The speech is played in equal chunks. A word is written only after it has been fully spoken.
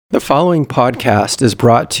following podcast is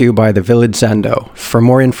brought to you by the Village Zendo. For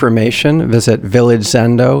more information, visit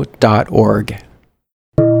villagezendo.org.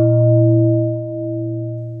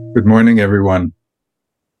 Good morning, everyone.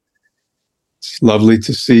 It's lovely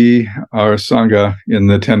to see our Sangha in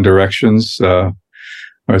the 10 directions, our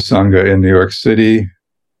Sangha in New York City,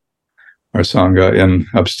 our Sangha in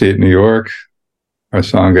upstate New York, our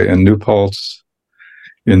Sangha in New Paltz,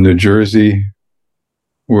 in New Jersey,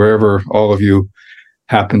 wherever all of you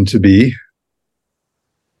happen to be,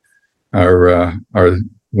 our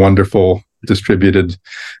wonderful distributed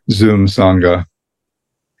Zoom Sangha.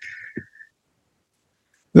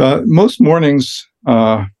 Most mornings,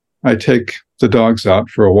 I take the dogs out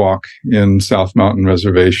for a walk in South Mountain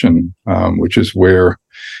Reservation, which is where,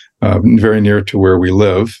 very near to where we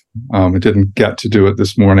live. I didn't get to do it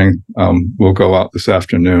this morning. We'll go out this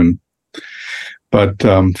afternoon. But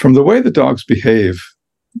from the way the dogs behave,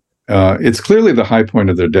 it's clearly the high point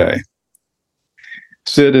of their day.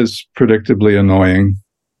 Sid is predictably annoying,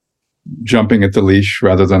 jumping at the leash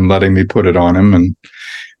rather than letting me put it on him, and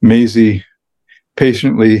Maisie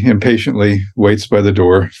impatiently waits by the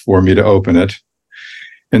door for me to open it,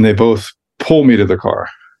 and they both pull me to the car.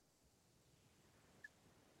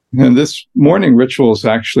 And this morning ritual is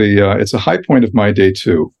actually, it's a high point of my day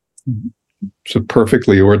too. It's a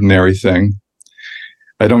perfectly ordinary thing.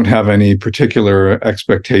 I don't have any particular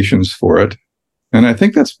expectations for it, and I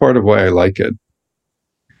think that's part of why I like it.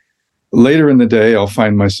 Later in the day, I'll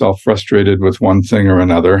find myself frustrated with one thing or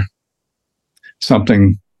another,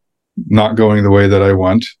 something not going the way that I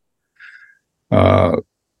want,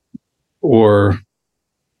 or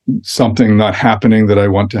something not happening that I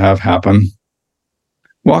want to have happen.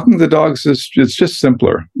 Walking the dogs it's just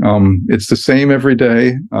simpler. It's the same every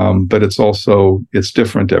day, but it's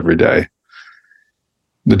different every day.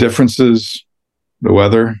 The differences, the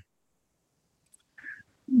weather,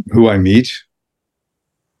 who I meet,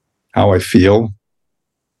 how I feel,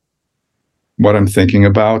 what I'm thinking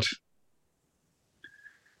about.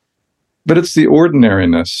 But it's the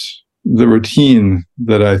ordinariness, the routine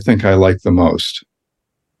that I think I like the most.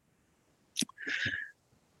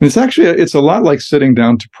 It's a lot like sitting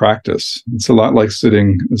down to practice. It's a lot like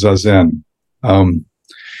sitting zazen. The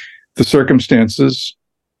circumstances,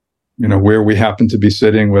 where we happen to be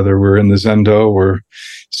sitting, whether we're in the zendo or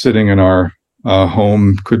sitting in our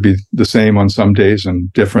home, could be the same on some days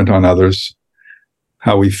and different on others.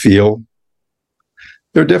 How we feel,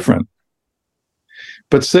 they're different.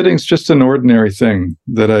 But sitting's just an ordinary thing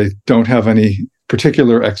that I don't have any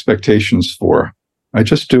particular expectations for. I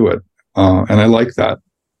just do it, and I like that.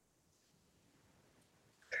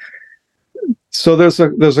 So there's a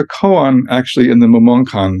koan actually in the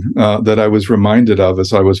Mumonkan that I was reminded of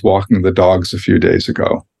as I was walking the dogs a few days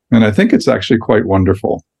ago, and I think it's actually quite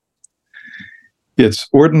wonderful. It's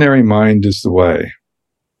ordinary mind is the way,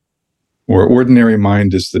 or ordinary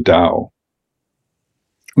mind is the Tao.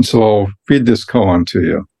 And so I'll read this koan to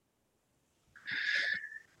you.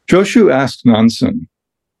 Joshu asked Nansen,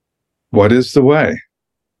 "What is the way?"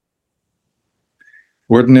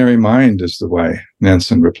 "Ordinary mind is the way,"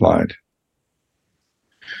 Nansen replied.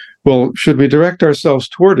 "Well, should we direct ourselves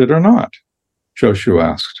toward it or not?" Joshu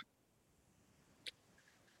asked.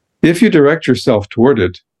 "If you direct yourself toward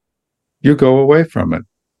it, you go away from it,"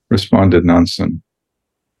 responded Nansen.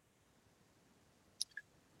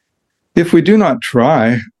 "If we do not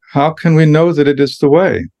try, how can we know that it is the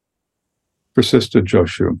way?" persisted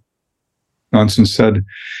Joshu. Nansen said,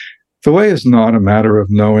 "The way is not a matter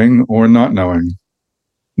of knowing or not knowing.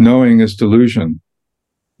 Knowing is delusion.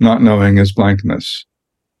 Not knowing is blankness.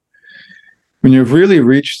 When you've really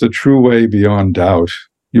reached the true way beyond doubt,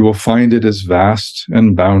 you will find it as vast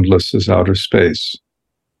and boundless as outer space.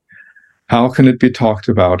 How can it be talked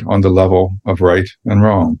about on the level of right and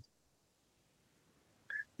wrong?"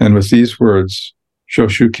 And with these words,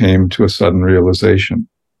 Joshu came to a sudden realization.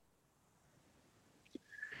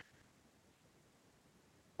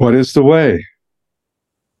 What is the way?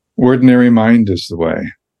 Ordinary mind is the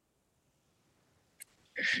way.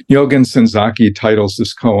 Nyogen Senzaki titles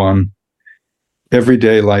this koan,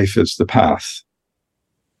 "Everyday Life is the Path."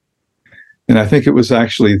 And I think it was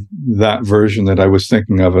actually that version that I was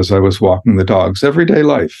thinking of as I was walking the dogs. Everyday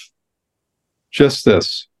life. Just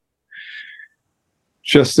this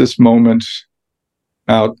moment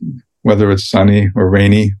out, whether it's sunny or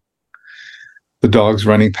rainy, the dogs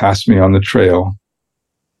running past me on the trail,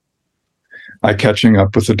 I catching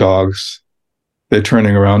up with the dogs, they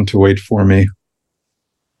turning around to wait for me.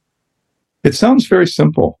 It sounds very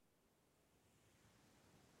simple.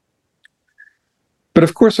 But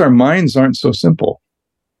of course, our minds aren't so simple.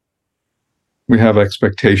 We have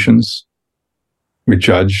expectations. We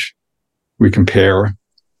judge. We compare.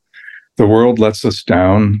 The world lets us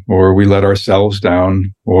down, or we let ourselves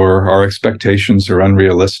down, or our expectations are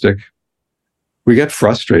unrealistic. We get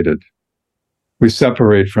frustrated. We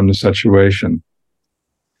separate from the situation.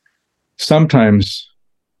 Sometimes,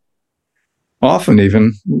 often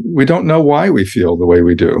even, we don't know why we feel the way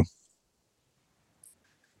we do.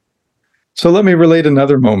 So let me relate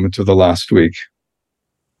another moment of the last week.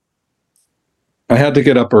 I had to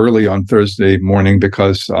get up early on Thursday morning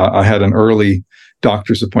because I had an early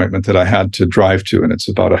doctor's appointment that I had to drive to, and it's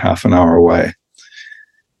about a half an hour away.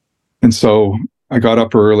 And so I got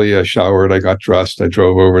up early, I showered, I got dressed, I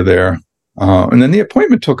drove over there. And then the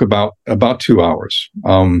appointment took about 2 hours.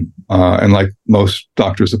 And like most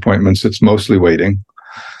doctor's appointments, it's mostly waiting.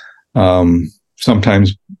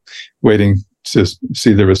 Sometimes waiting to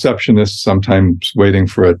see the receptionist, sometimes waiting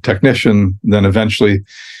for a technician. Then eventually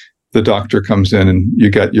the doctor comes in and you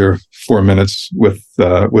get your 4 minutes with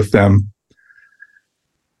them.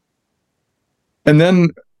 And then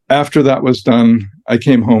after that was done, I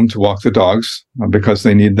came home to walk the dogs because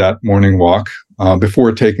they need that morning walk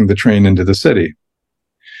before taking the train into the city.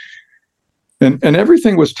 And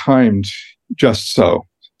everything was timed just so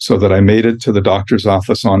that I made it to the doctor's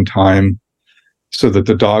office on time, so that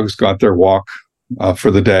the dogs got their walk for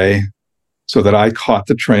the day, so that I caught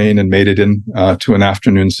the train and made it in to an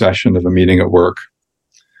afternoon session of a meeting at work.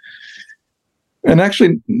 And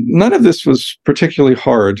actually, none of this was particularly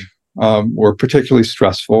hard or particularly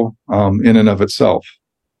stressful in and of itself.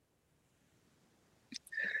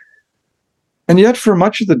 And yet, for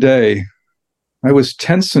much of the day, I was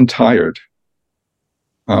tense and tired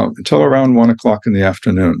until around 1 o'clock in the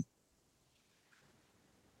afternoon.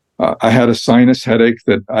 I had a sinus headache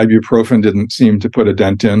that ibuprofen didn't seem to put a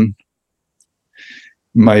dent in.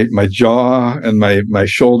 My jaw and my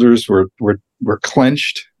shoulders were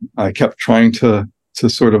clenched. I kept trying to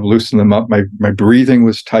sort of loosen them up. My breathing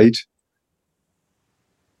was tight.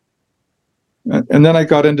 And then I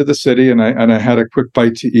got into the city and I had a quick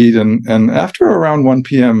bite to eat. And after around 1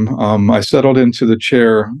 p.m., I settled into a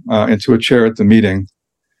chair at the meeting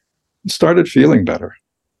and started feeling better.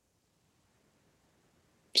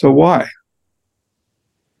 So why?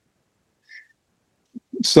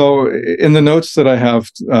 So in the notes that I have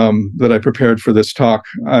that I prepared for this talk,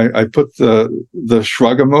 I put the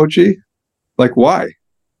shrug emoji. Like, why?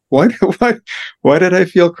 Why did I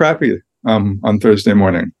feel crappy on Thursday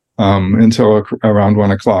morning until around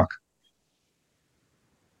 1 o'clock?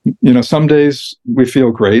 You know, some days we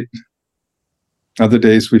feel great. Other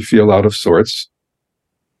days we feel out of sorts.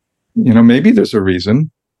 You know, maybe there's a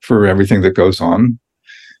reason for everything that goes on.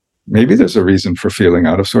 Maybe there's a reason for feeling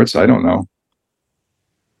out of sorts. I don't know.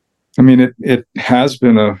 I mean, it has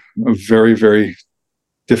been a very, very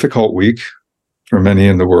difficult week for many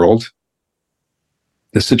in the world.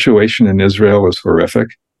 The situation in Israel is horrific.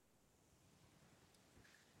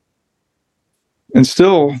 And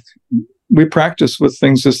still, we practice with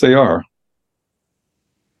things as they are.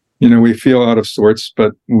 You know, we feel out of sorts,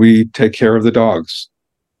 but we take care of the dogs.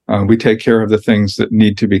 We take care of the things that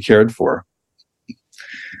need to be cared for.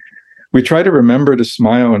 We try to remember to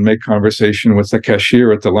smile and make conversation with the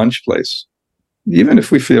cashier at the lunch place, even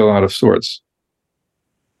if we feel out of sorts.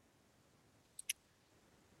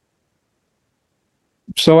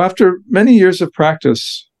 So after many years of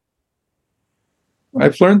practice,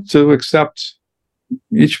 I've learned to accept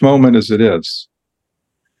each moment as it is.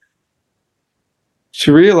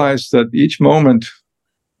 To realize that each moment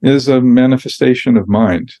is a manifestation of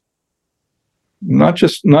mind. Not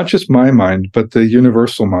just my mind, but the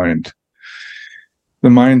universal mind. The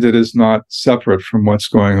mind that is not separate from what's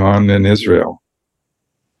going on in Israel.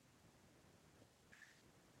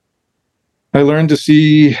 I learned to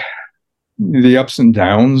see the ups and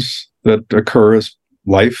downs that occur as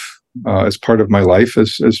life, as part of my life,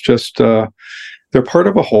 as just, they're part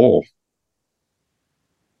of a whole.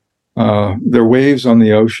 They're waves on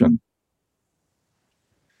the ocean.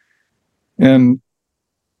 And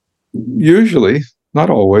usually, not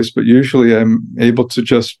always, but usually I'm able to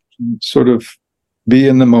just sort of be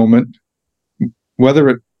in the moment, whether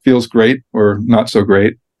it feels great or not so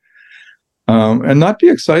great, and not be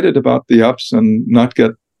excited about the ups and not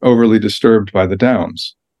get overly disturbed by the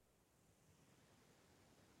downs.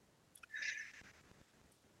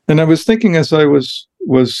 And I was thinking as I was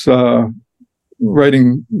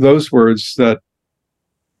writing those words that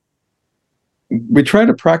we try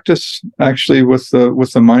to practice actually with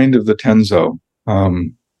the mind of the Tenzo.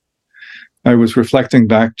 I was reflecting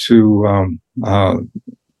back to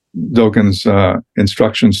Dogen's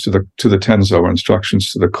instructions to the Tenzo, or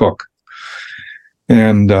instructions to the cook,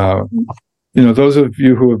 and Those of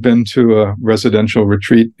you who have been to a residential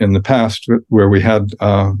retreat in the past where we had,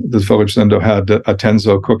 the village Zendo had a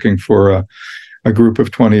tenzo cooking for a group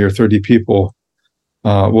of 20 or 30 people,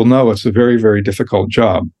 will know it's a very, very difficult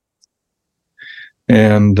job.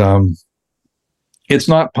 And it's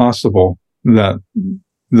not possible that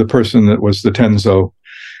the person that was the tenzo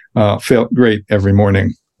felt great every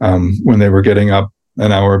morning when they were getting up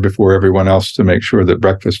an hour before everyone else to make sure that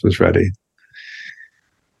breakfast was ready.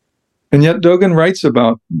 And yet Dogen writes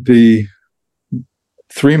about the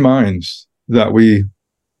three minds that we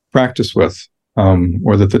practice with,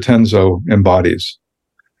 or that the tenzo embodies.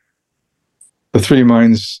 The three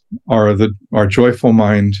minds are our joyful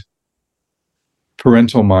mind,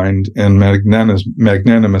 parental mind, and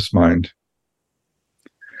magnanimous mind.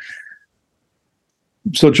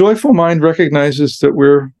 So joyful mind recognizes that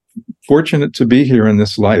we're fortunate to be here in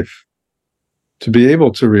this life, to be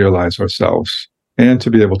able to realize ourselves, and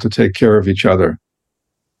to be able to take care of each other.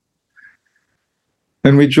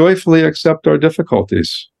 And we joyfully accept our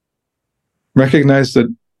difficulties,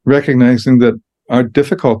 recognizing that our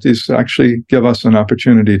difficulties actually give us an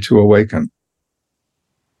opportunity to awaken.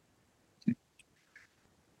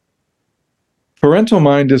 Parental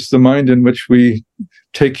mind is the mind in which we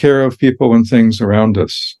take care of people and things around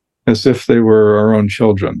us as if they were our own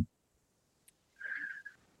children.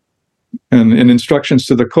 And in Instructions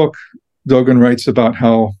to the Cook, Dogen writes about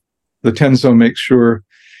how the tenzo makes sure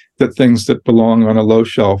that things that belong on a low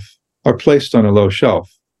shelf are placed on a low shelf,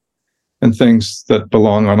 and things that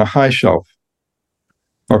belong on a high shelf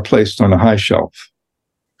are placed on a high shelf.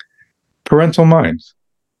 Parental mind.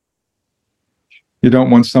 You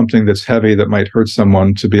don't want something that's heavy that might hurt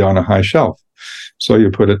someone to be on a high shelf, so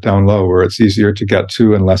you put it down low where it's easier to get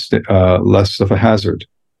to and less of a hazard.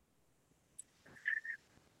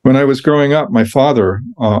 When I was growing up, my father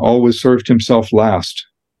always served himself last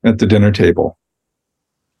at the dinner table.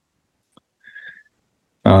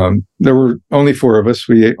 There were only four of us.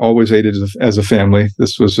 We always ate as a family.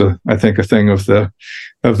 This was, I think, a thing of the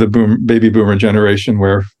baby boomer generation,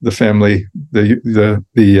 where the family, the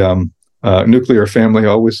nuclear family,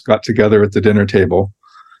 always got together at the dinner table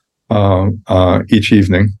each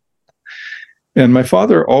evening. And my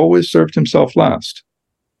father always served himself last,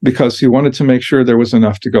 because he wanted to make sure there was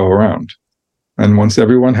enough to go around. And once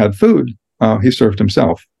everyone had food, he served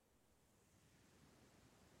himself.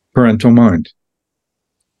 Parental mind.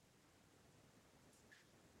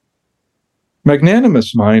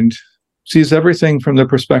 Magnanimous mind sees everything from the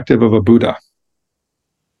perspective of a Buddha.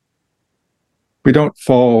 We don't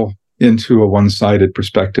fall into a one-sided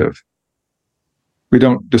perspective. We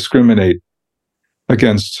don't discriminate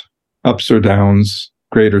against ups or downs,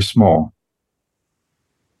 great or small.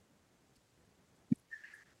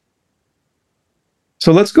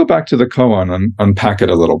 So let's go back to the koan and unpack it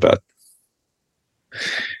a little bit.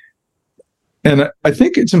 And I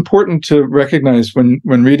think it's important to recognize when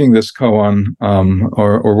reading this koan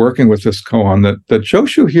or working with this koan that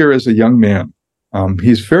Joshu here is a young man.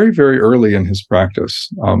 He's very, very early in his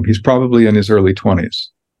practice. He's probably in his early 20s.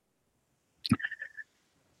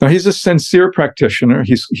 Now, he's a sincere practitioner.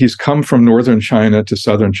 He's come from northern China to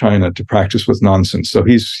southern China to practice with Nansen. So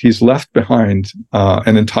he's left behind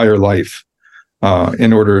an entire life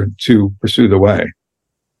in order to pursue the way.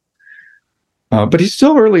 But he's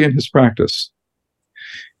still early in his practice.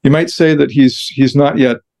 You might say that he's not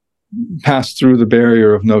yet passed through the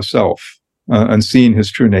barrier of no self and seen his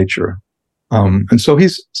true nature. And so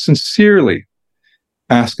he's sincerely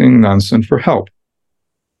asking Nansen for help.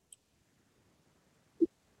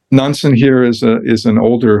 Nansen here is an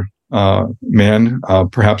older man,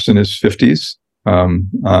 perhaps in his 50s.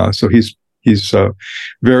 So he's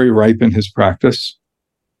very ripe in his practice.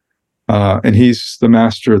 And he's the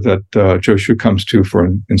master that Joshu comes to for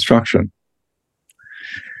instruction.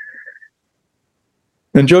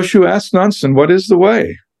 And Joshu asks Nansen, "What is the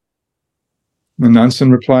way?" And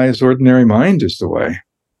Nansen replies, "Ordinary mind is the way."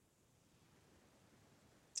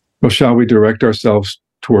 Well, shall we direct ourselves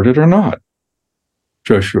toward it or not?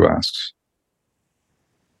 Joshu asks.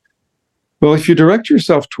 Well, if you direct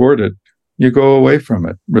yourself toward it, you go away from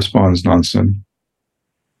it, responds Nansen.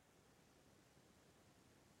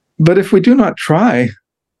 But if we do not try,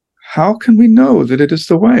 how can we know that it is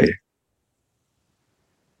the way?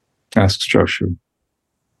 Asks Joshu.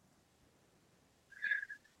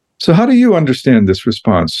 So how do you understand this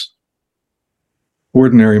response?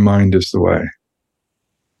 Ordinary mind is the way.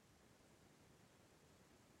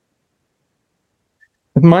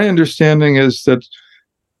 My understanding is that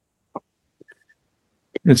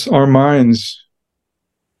it's our minds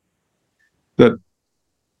that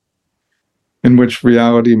in which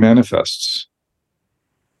reality manifests.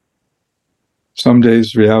 Some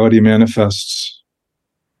days reality manifests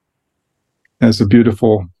as a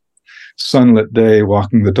beautiful sunlit day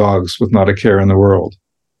walking the dogs with not a care in the world.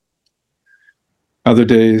 Other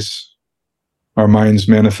days, our minds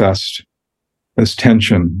manifest as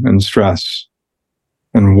tension and stress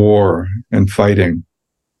and war and fighting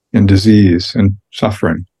and disease and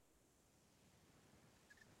suffering.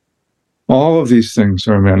 All of these things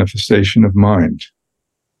are a manifestation of mind.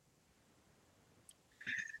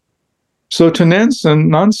 So to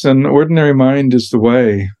Nansen, ordinary mind is the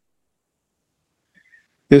way.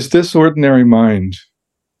 Is this ordinary mind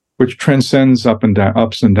which transcends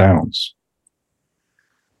ups and downs,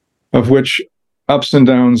 of which ups and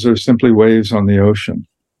downs are simply waves on the ocean.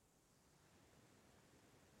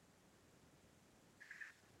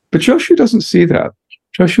 But Joshu doesn't see that.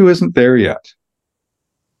 Joshu isn't there yet.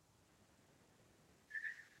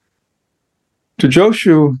 To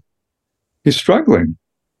Joshu, he's struggling.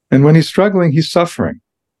 And when he's struggling, he's suffering.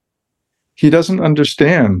 He doesn't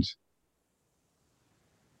understand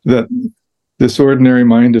that this ordinary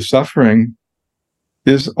mind of suffering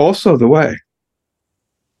is also the way.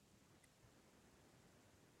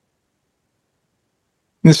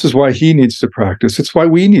 This is why he needs to practice. It's why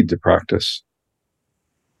we need to practice.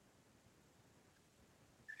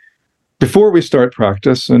 Before we start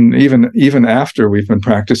practice, and even after we've been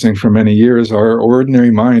practicing for many years, our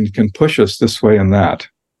ordinary mind can push us this way and that.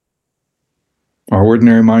 Our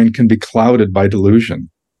ordinary mind can be clouded by delusion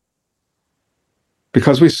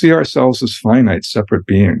because we see ourselves as finite, separate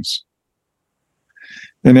beings.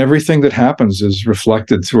 And everything that happens is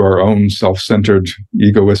reflected through our own self-centered,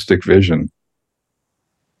 egoistic vision.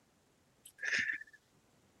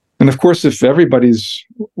 And of course, if everybody's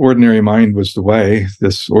ordinary mind was the way,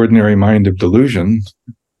 this ordinary mind of delusion,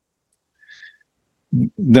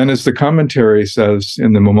 then as the commentary says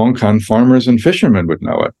in the Momonkan, farmers and fishermen would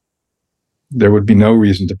know it. There would be no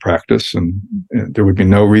reason to practice, and there would be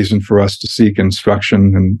no reason for us to seek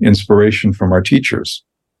instruction and inspiration from our teachers.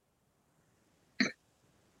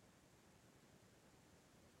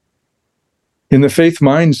 In the Faith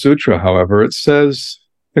Mind Sutra, however, it says,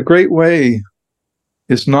 the great way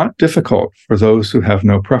is not difficult for those who have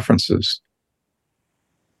no preferences.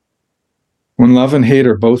 When love and hate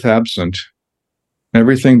are both absent,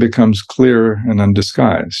 everything becomes clear and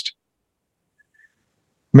undisguised.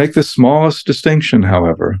 Make the smallest distinction,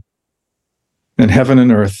 however, and heaven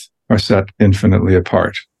and earth are set infinitely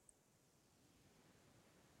apart.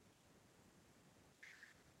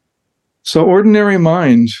 So ordinary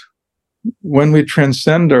mind, when we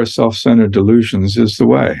transcend our self-centered delusions, is the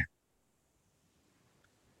way.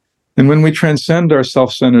 And when we transcend our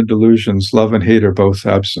self-centered delusions, love and hate are both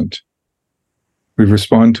absent. We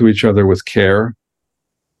respond to each other with care.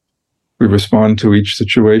 We respond to each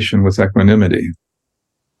situation with equanimity.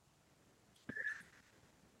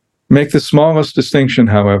 Make the smallest distinction,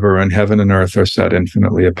 however, and heaven and earth are set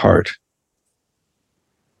infinitely apart.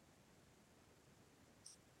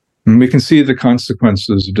 And we can see the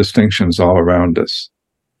consequences of distinctions all around us.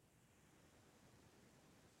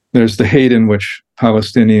 There's the hate in which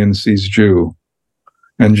Palestinian sees Jew,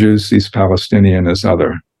 and Jew sees Palestinian as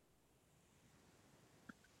other.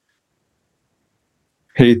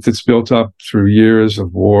 Hate that's built up through years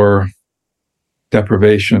of war,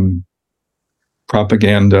 deprivation,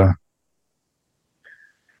 propaganda,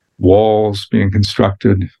 walls being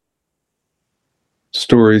constructed,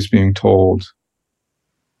 stories being told,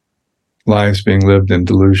 lives being lived in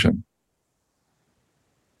delusion.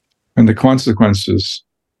 And the consequences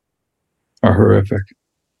are horrific.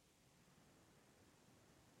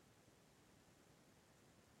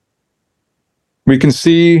 We can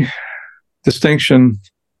see distinction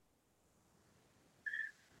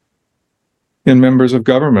in members of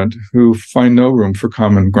government who find no room for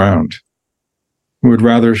common ground, who would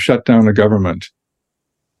rather shut down the government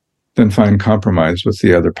than find compromise with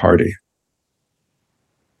the other party.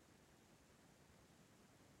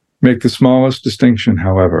 Make the smallest distinction,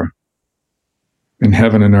 however, and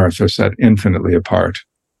heaven and earth are set infinitely apart.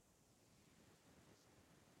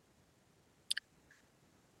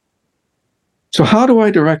 So how do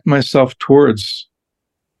I direct myself towards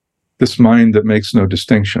this mind that makes no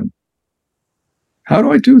distinction? How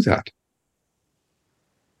do I do that?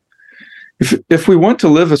 If we want to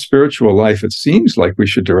live a spiritual life, it seems like we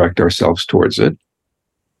should direct ourselves towards it.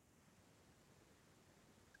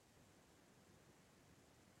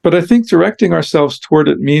 But I think directing ourselves toward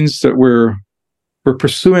it means that we're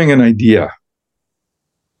pursuing an idea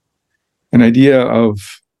of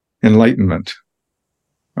enlightenment,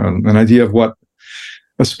 an idea of what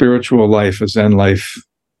a spiritual life, a Zen life,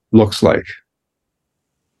 looks like.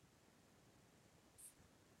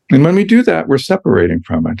 And when we do that, we're separating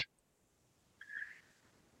from it.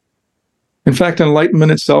 In fact,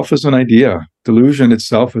 enlightenment itself is an idea. Delusion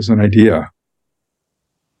itself is an idea.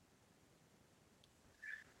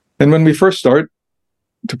 And when we first start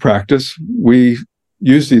to practice, we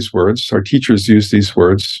use these words, our teachers use these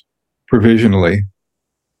words provisionally.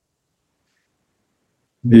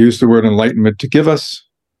 They use the word enlightenment to give us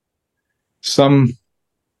some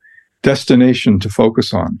destination to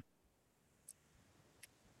focus on.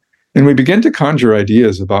 And we begin to conjure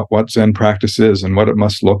ideas about what Zen practice is and what it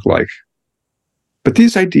must look like. But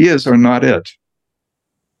these ideas are not it.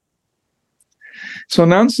 So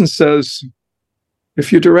Nansen says,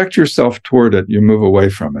 if you direct yourself toward it, you move away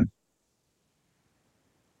from it.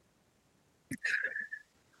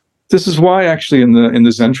 This is why, actually, in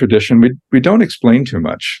the Zen tradition, we don't explain too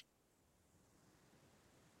much.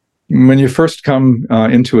 When you first come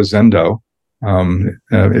into a Zendo, and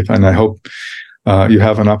I hope you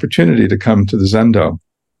have an opportunity to come to the Zendo,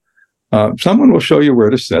 someone will show you where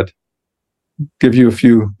to sit, give you a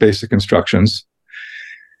few basic instructions,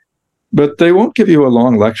 but they won't give you a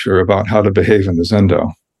long lecture about how to behave in the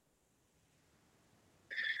Zendo.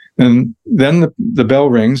 And then the bell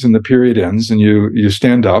rings and the period ends, and you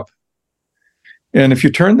stand up. And if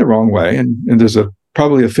you turn the wrong way, and there's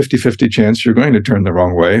probably a 50-50 chance you're going to turn the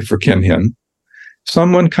wrong way for Kinhin,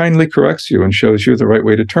 someone kindly corrects you and shows you the right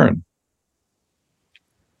way to turn.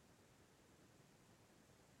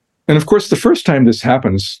 And of course, the first time this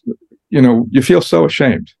happens, you feel so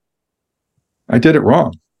ashamed. I did it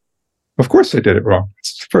wrong. Of course I did it wrong.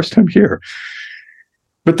 It's the first time here.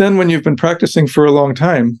 But then when you've been practicing for a long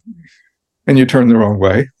time and you turn the wrong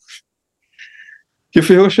way, you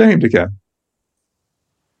feel ashamed again.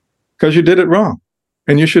 Because you did it wrong,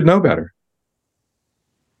 and you should know better.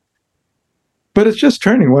 But it's just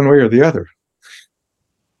turning one way or the other.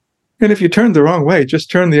 And if you turn the wrong way, just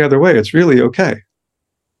turn the other way. It's really okay.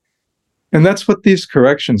 And that's what these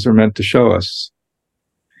corrections are meant to show us.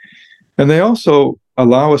 And they also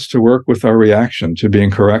allow us to work with our reaction to being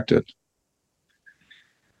corrected.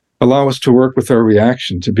 Allow us to work with our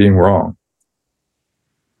reaction to being wrong.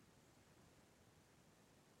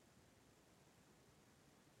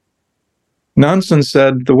 Nansen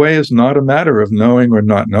said, the way is not a matter of knowing or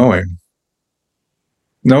not knowing.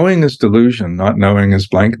 Knowing is delusion, not knowing is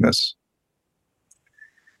blankness.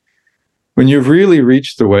 When you've really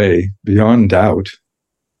reached the way beyond doubt,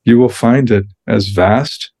 you will find it as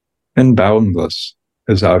vast and boundless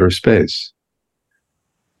as outer space.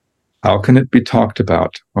 How can it be talked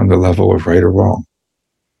about on the level of right or wrong?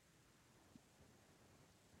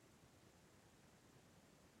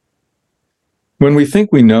 When we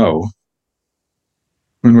think we know,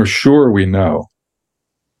 when we're sure we know,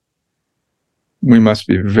 we must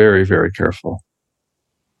be very, very careful.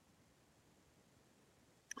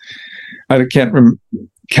 I can't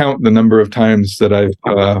count the number of times that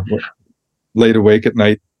I've laid awake at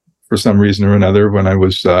night for some reason or another when I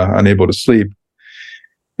was unable to sleep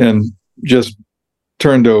and just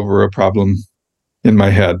turned over a problem in my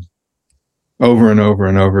head over and over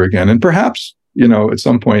and over again. And perhaps, at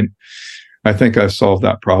some point, I think I've solved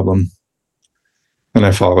that problem and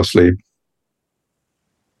I fall asleep.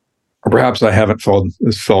 Or perhaps I haven't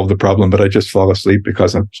solved the problem, but I just fall asleep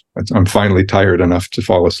because I'm finally tired enough to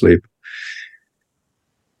fall asleep.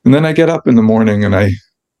 And then I get up in the morning and I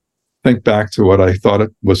think back to what I thought it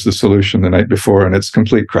was the solution the night before, and it's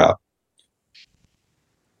complete crap.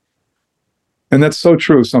 And that's so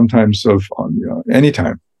true sometimes of any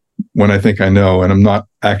time when I think I know and I'm not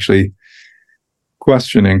actually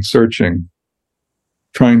questioning, searching,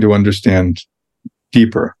 trying to understand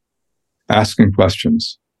deeper, asking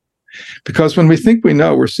questions. Because when we think we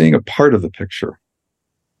know, we're seeing a part of the picture.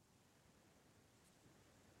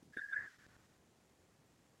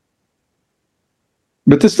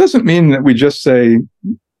 But this doesn't mean that we just say,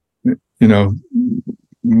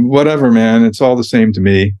 whatever, man, it's all the same to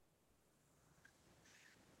me.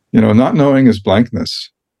 Not knowing is blankness.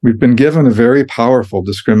 We've been given a very powerful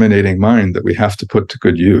discriminating mind that we have to put to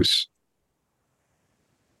good use.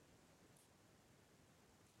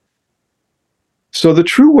 So the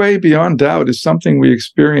true way beyond doubt is something we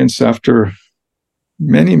experience after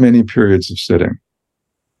many, many periods of sitting.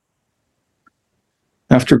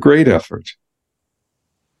 After great effort,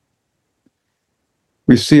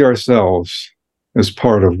 we see ourselves as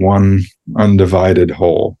part of one undivided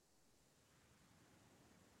whole.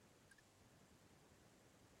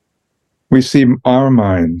 We see our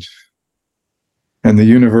mind and the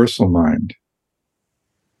universal mind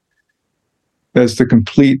as the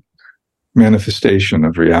complete manifestation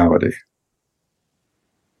of reality.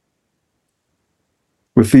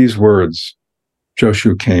 With these words,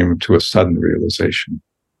 Joshu came to a sudden realization.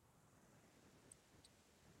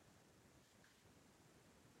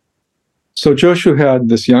 So Joshu had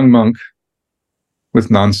this young monk with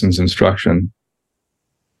nonsense instruction,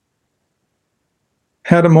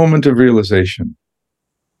 had a moment of realization.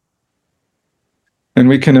 And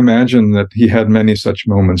we can imagine that he had many such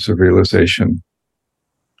moments of realization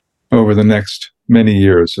over the next many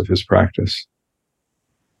years of his practice.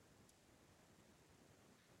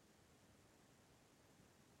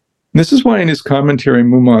 This is why in his commentary,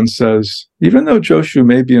 Mumon says, even though Joshu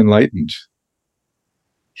may be enlightened,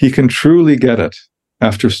 he can truly get it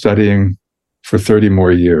after studying for 30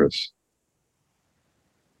 more years.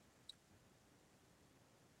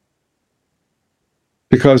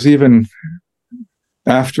 Because even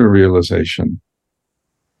after realization,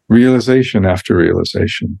 realization after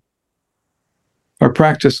realization, our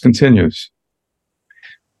practice continues.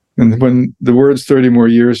 And when the words 30 more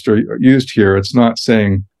years are used here, it's not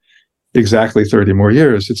saying exactly 30 more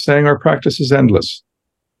years. It's saying our practice is endless.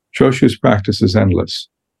 Joshu's practice is endless.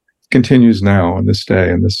 It continues now on this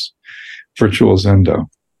day in this virtual Zendo.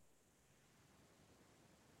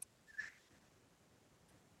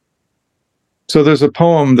 So there's a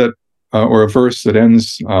poem that, or a verse that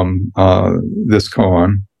ends this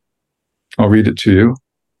koan. I'll read it to you.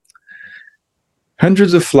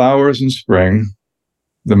 Hundreds of flowers in spring,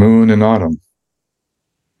 the moon in autumn,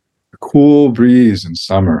 a cool breeze in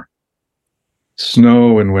summer,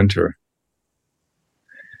 snow in winter.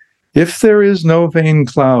 If there is no vain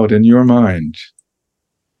cloud in your mind,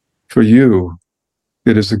 for you,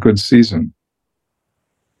 it is a good season.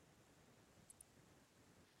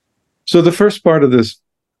 So the first part of this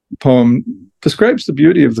poem describes the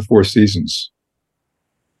beauty of the four seasons.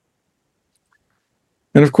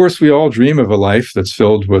 And of course, we all dream of a life that's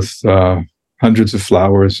filled with hundreds of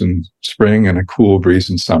flowers in spring and a cool breeze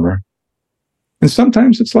in summer. And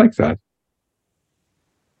sometimes it's like that,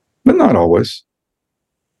 but not always.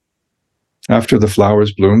 After the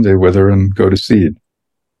flowers bloom, they wither and go to seed.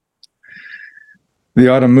 The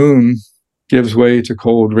autumn moon gives way to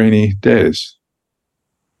cold, rainy days.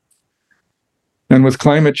 And with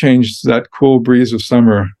climate change, that cool breeze of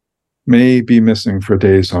summer may be missing for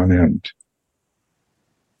days on end.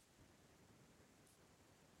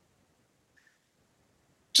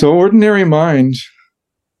 So ordinary mind,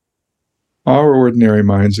 our ordinary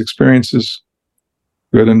minds, experiences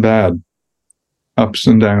good and bad, ups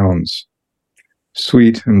and downs,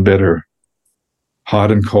 sweet and bitter,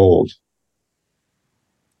 hot and cold.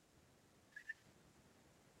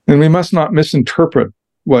 And we must not misinterpret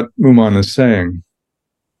what Mumon is saying.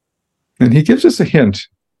 And he gives us a hint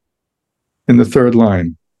in the third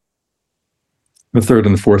line, the third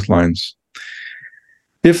and the fourth lines.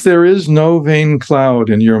 If there is no vain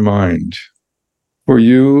cloud in your mind, for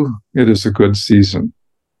you, it is a good season.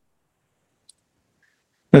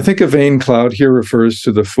 I think a vain cloud here refers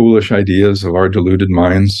to the foolish ideas of our deluded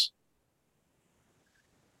minds.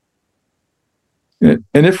 And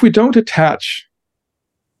if we don't attach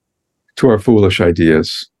to our foolish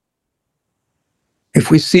ideas,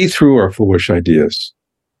 if we see through our foolish ideas,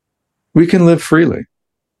 we can live freely.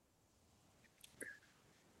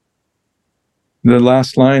 The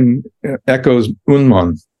last line echoes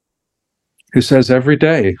Unmon, who says every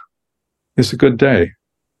day is a good day.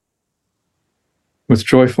 We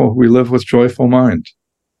live with joyful mind.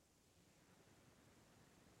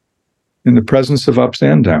 In the presence of ups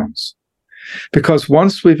and downs. Because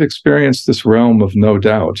once we've experienced this realm of no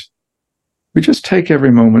doubt, we just take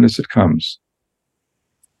every moment as it comes.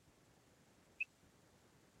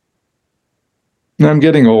 And I'm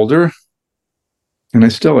getting older, and I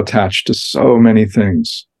still attach to so many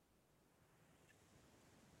things.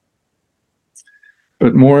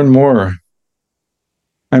 But more and more,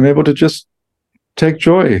 I'm able to just take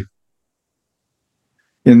joy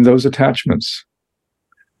in those attachments,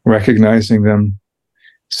 recognizing them,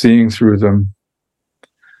 seeing through them,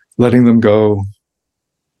 letting them go,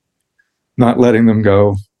 not letting them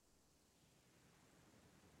go.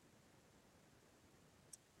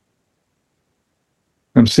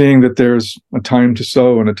 I'm seeing that there's a time to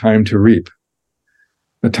sow and a time to reap,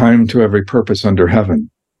 a time to every purpose under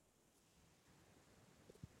heaven.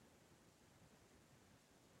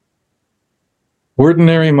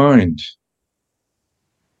 Ordinary mind,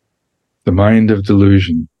 the mind of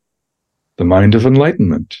delusion, the mind of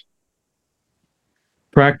enlightenment.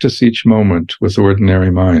 Practice each moment with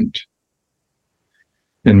ordinary mind,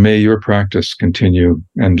 and may your practice continue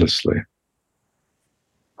endlessly.